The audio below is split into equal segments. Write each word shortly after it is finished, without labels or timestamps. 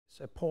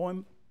a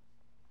poem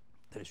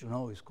that, as you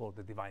know, is called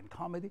the Divine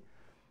Comedy.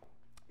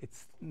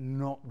 It's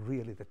not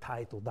really the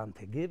title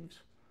Dante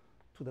gives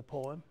to the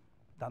poem.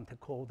 Dante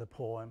called the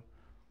poem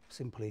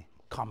simply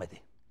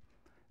comedy.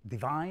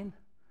 Divine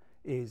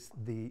is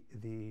the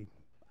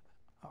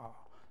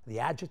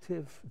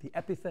adjective, the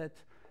epithet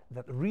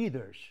that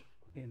readers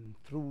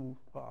through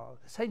the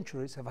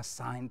centuries have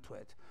assigned to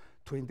it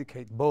to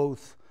indicate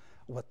both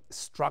what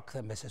struck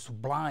them as a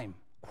sublime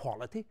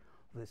quality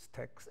of this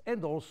text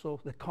and also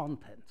the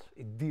content.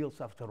 It deals,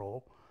 after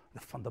all, the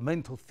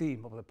fundamental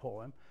theme of the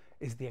poem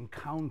is the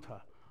encounter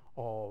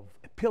of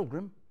a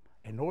pilgrim,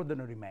 an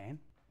ordinary man,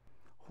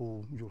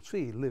 who you'll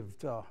see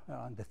lived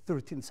in the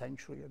 13th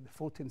century and the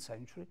 14th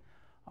century,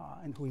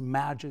 and who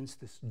imagines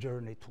this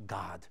journey to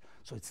God.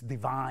 So it's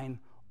divine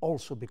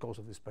also because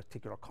of this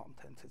particular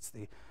content.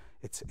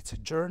 It's a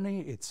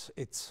journey,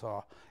 it's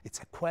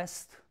a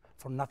quest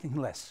for nothing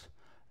less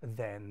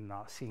than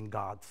seeing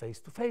God face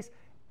to face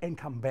and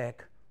come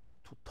back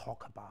to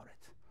talk about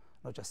it.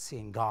 Not just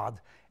seeing God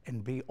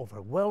and be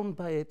overwhelmed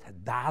by it,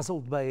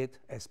 dazzled by it,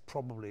 as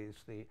probably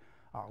is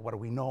what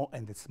we know,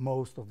 and it's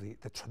most of the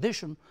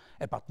tradition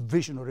about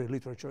visionary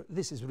literature.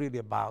 This is really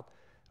about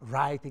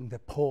writing the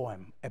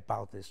poem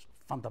about this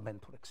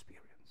fundamental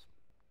experience.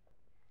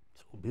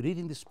 So we'll be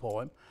reading this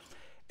poem,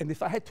 and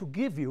if I had to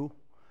give you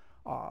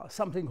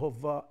something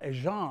of a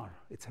genre,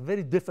 it's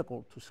very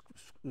difficult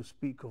to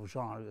speak of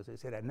genre.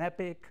 Is it an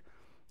epic?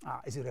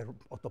 Is it an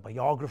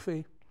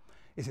autobiography?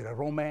 Is it a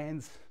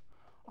romance?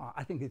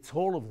 I think it's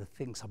all of the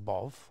things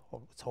above,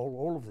 or it's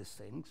all of these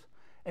things.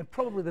 And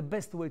probably the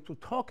best way to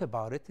talk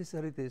about it is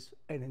that it is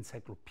an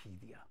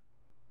encyclopedia.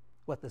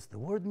 What does the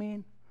word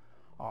mean?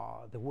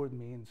 The word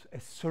means a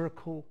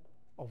circle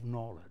of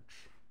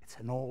knowledge. It's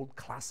an old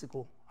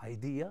classical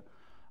idea.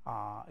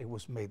 It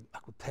was made, I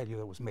could tell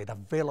you, it was made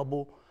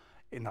available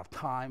in our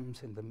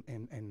times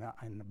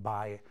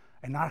by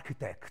an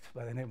architect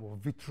by the name of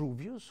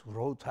Vitruvius, who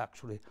wrote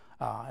actually,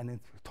 and it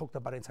talked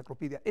about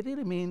encyclopedia. It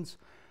really means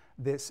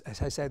this,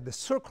 as I said, the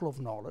circle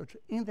of knowledge,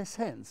 in the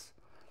sense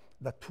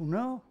that to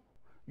know,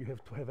 you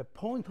have to have a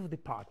point of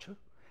departure,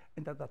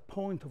 and that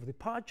point of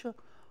departure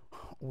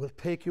will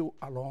take you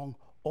along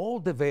all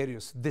the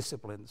various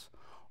disciplines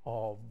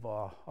of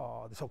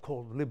the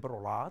so-called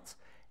liberal arts,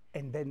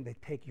 and then they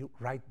take you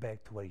right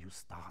back to where you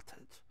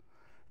started.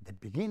 The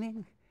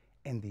beginning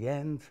and the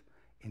end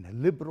in a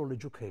liberal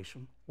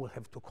education will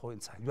have to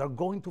coincide. You are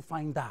going to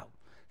find out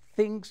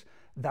things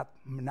that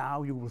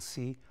now you will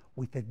see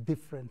with a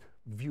different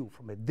view,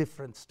 from a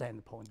different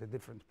standpoint, a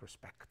different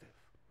perspective.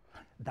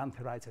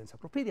 Dante writes an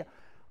encyclopedia,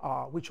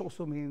 which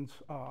also means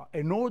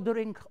an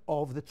ordering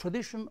of the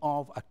tradition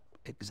of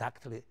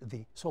exactly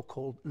the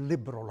so-called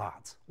liberal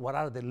arts. What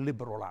are the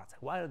liberal arts?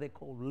 Why are they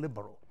called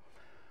liberal?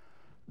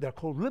 They're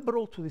called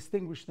liberal to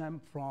distinguish them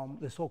from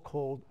the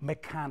so-called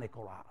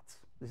mechanical arts.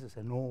 This is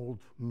an old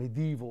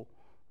medieval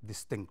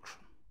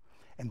distinction.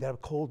 And they're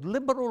called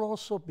liberal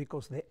also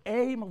because the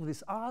aim of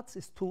these arts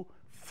is to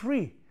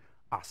free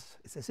us.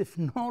 It's as if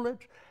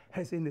knowledge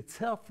has in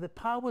itself the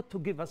power to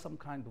give us some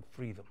kind of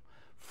freedom.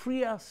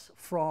 Free us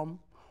from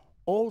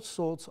all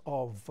sorts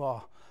of,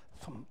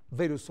 from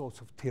various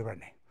sorts of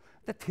tyranny.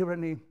 The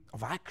tyranny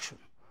of action,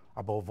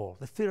 above all.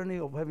 The tyranny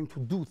of having to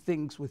do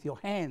things with your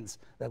hands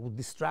that would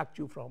distract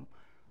you from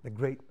the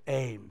great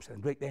aims.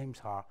 And great aims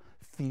are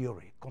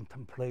theory,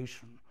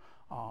 contemplation,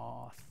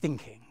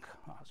 thinking.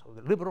 So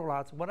the liberal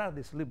arts, what are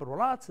these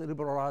liberal arts? The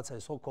liberal arts are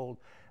so-called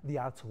the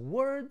arts of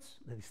words.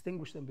 They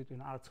distinguish them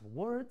between arts of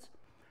words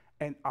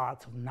and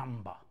arts of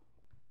number.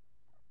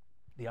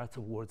 The arts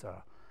of words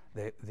are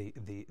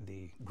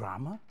the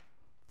grammar,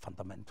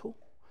 fundamental,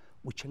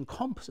 which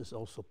encompasses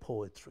also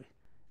poetry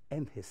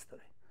and history.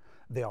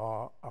 There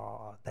are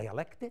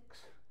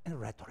dialectics and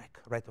rhetoric.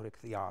 Rhetoric,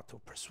 the art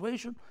of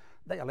persuasion,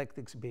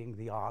 dialectics being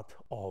the art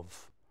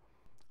of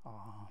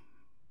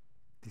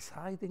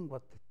deciding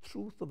what the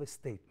truth of a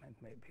statement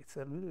may be. It's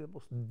really the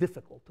most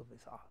difficult of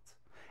these arts.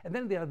 And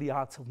then there are the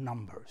arts of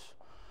numbers.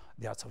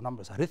 The arts of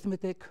numbers,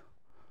 arithmetic,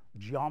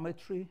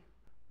 geometry,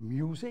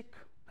 music,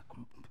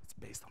 it's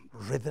based on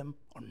rhythm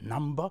or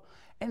number,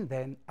 and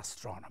then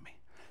astronomy.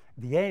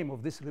 The aim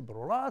of this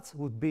liberal arts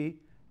would be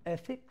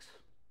ethics.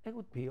 It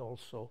would be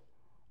also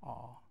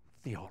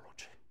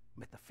theology,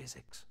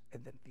 metaphysics,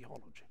 and then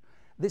theology.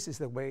 This is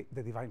the way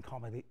the Divine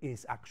Comedy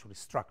is actually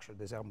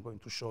structured, as I'm going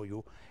to show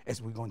you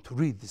as we're going to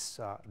read this,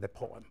 the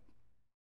poem.